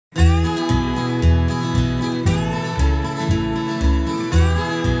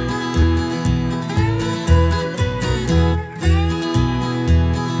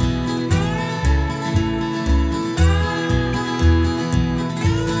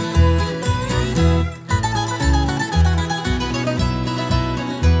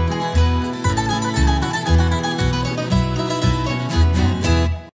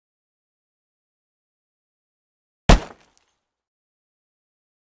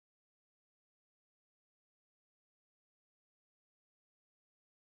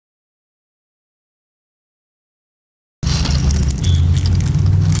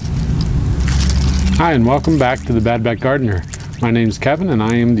Hi and welcome back to the Bad Bat Gardener. My name is Kevin and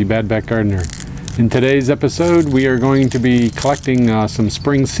I am the Bad Bat Gardener. In today's episode we are going to be collecting some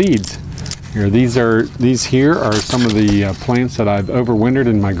spring seeds. These here are some of the plants that I've overwintered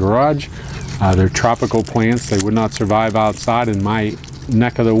in my garage. They're tropical plants. They would not survive outside in my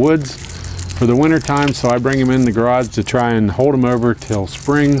neck of the woods for the winter time, so I bring them in the garage to try and hold them over till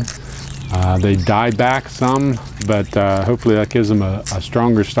spring. They die back some, but hopefully that gives them a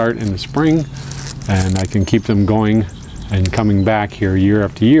stronger start in the spring, and I can keep them going and coming back here year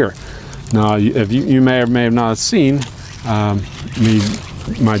after year. Now, if you may or may have not seen my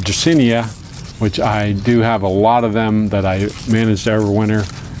Dracaena, which I do have a lot of them that I managed to overwinter.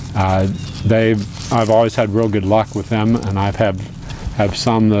 I've always had real good luck with them, and I've have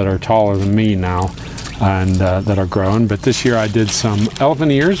some that are taller than me now and that are growing. But this year I did some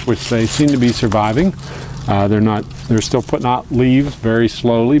elephant ears, which they seem to be surviving. They're still putting out leaves very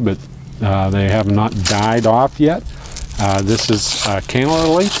slowly, but they have not died off yet. This is Canada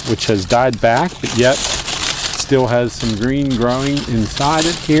leaf, which has died back, but yet still has some green growing inside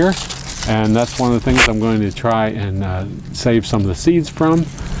it here. And that's one of the things I'm going to try and save some of the seeds from.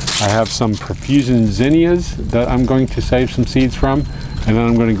 I have some Profusion zinnias that I'm going to save some seeds from, and then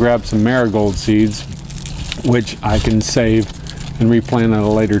I'm going to grab some marigold seeds, which I can save and replant at a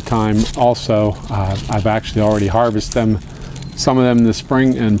later time. Also, I've actually already harvested them, some of them in the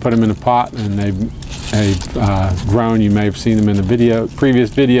spring, and put them in a pot, and they've grown. You may have seen them in the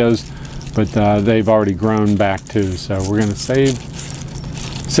previous videos, but they've already grown back too. So we're going to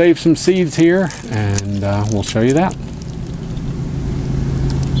save some seeds here, and we'll show you that.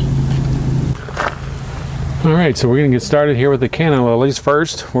 All right, so we're going to get started here with the canna lilies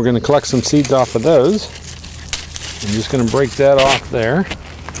first. We're going to collect some seeds off of those. I'm just going to break that off there.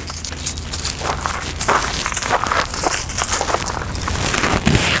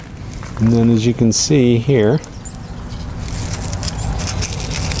 And then, as you can see here,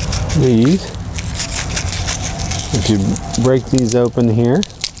 these, if you break these open here,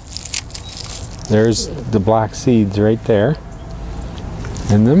 there's the black seeds right there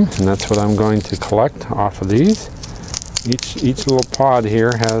in them, and that's what I'm going to collect off of these. Each little pod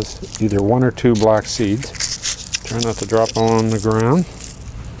here has either one or two black seeds. Try not to drop them on the ground.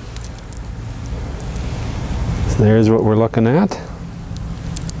 So there's what we're looking at.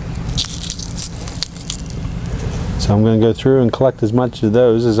 So I'm going to go through and collect as much of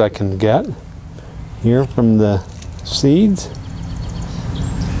those as I can get here from the seeds.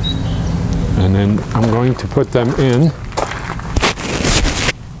 And then I'm going to put them in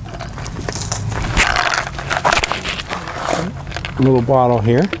a little bottle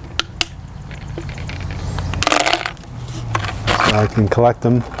here, so I can collect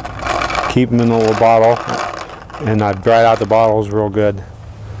them, keep them in a little bottle, and I've dried out the bottles real good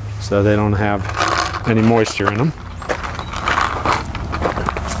so they don't have any moisture in them.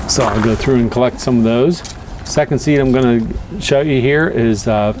 So I'll go through and collect some of those. Second seed I'm going to show you here is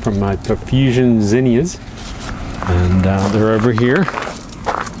from my Profusion zinnias, and they're over here.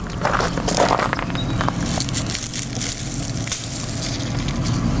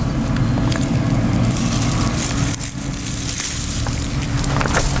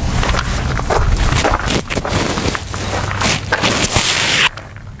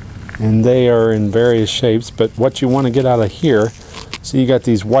 And they are in various shapes, but what you want to get out of here, so you got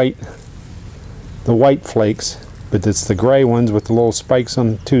these white flakes, but it's the gray ones with the little spikes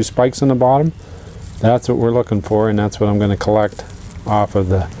on, two spikes on the bottom. That's what we're looking for, and that's what I'm going to collect off of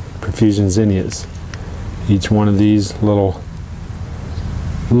the Profusion zinnias. Each one of these little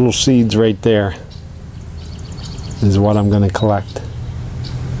seeds right there is what I'm going to collect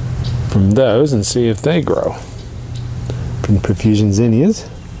from those and see if they grow from Profusion zinnias.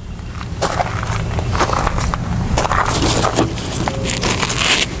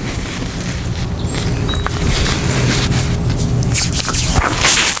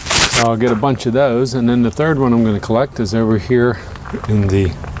 I'll get a bunch of those, and then the third one I'm going to collect is over here in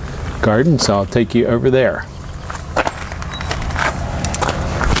the garden, so I'll take you over there.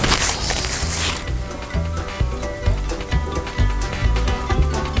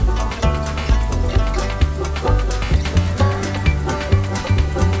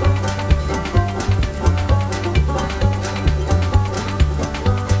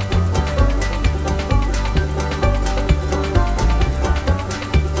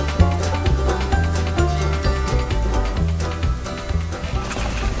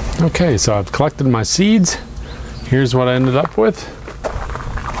 Okay, so I've collected my seeds. Here's what I ended up with.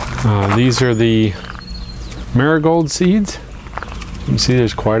 These are the marigold seeds. You can see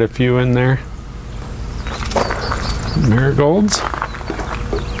there's quite a few in there. Marigolds.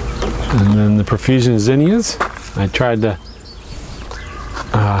 And then the profusion zinnias, I tried to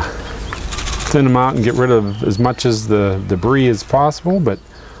thin them out and get rid of as much as the debris as possible, but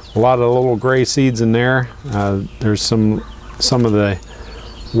a lot of little gray seeds in there. There's some of the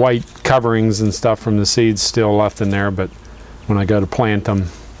white coverings and stuff from the seeds still left in there, but when I go to plant them,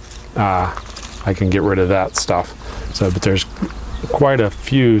 I can get rid of that stuff. So, but there's quite a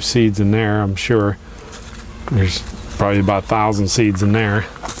few seeds in there. I'm sure there's probably about 1,000 seeds in there.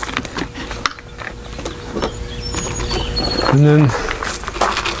 And then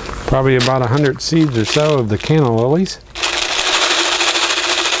probably about 100 seeds or so of the canna lilies.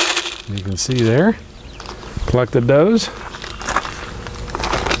 You can see there. Collected those.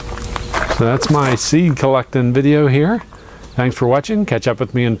 So that's my seed collecting video here. Thanks for watching. Catch up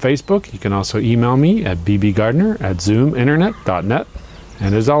with me on Facebook. You can also email me at bbgardner@zoominternet.net.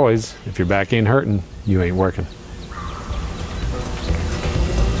 And as always, if your back ain't hurting, you ain't working.